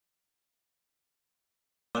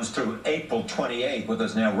through April 28th. With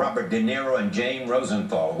us now, Robert De Niro and Jane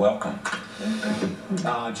Rosenthal. Welcome.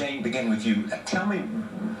 Jane, begin with you. Tell me,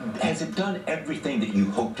 has it done everything that you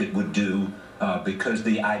hoped it would do? Because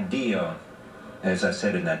the idea, as I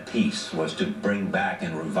said in that piece, was to bring back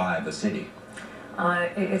and revive a city.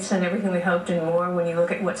 It's done everything we hoped and more. When you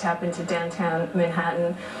look at what's happened to downtown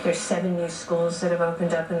Manhattan, there's 7 new schools that have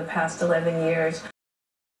opened up in the past 11 years.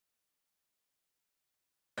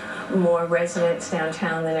 More residents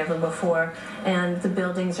downtown than ever before, and the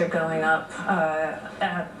buildings are going up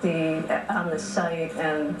on the site,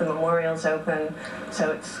 and the memorial's open,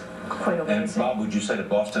 so it's quite amazing. And Bob, would you say that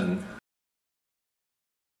Boston?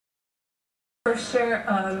 For sure.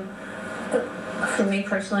 For me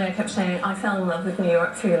personally, I kept saying I fell in love with New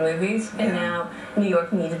York through the movies, and now New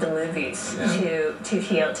York needed the movies to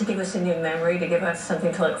heal, to give us a new memory, to give us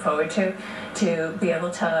something to look forward to be able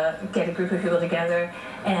to get a group of people together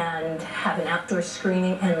and have an outdoor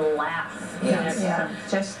screening and laugh.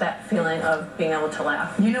 Just that feeling of being able to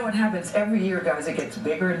laugh. You know what happens every year, guys? It gets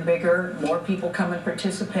bigger and bigger. More people come and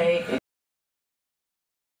participate.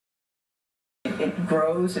 It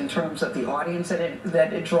grows in terms of the audience that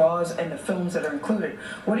it draws and the films that are included.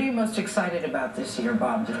 What are you most excited about this year,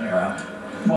 Bob De Niro?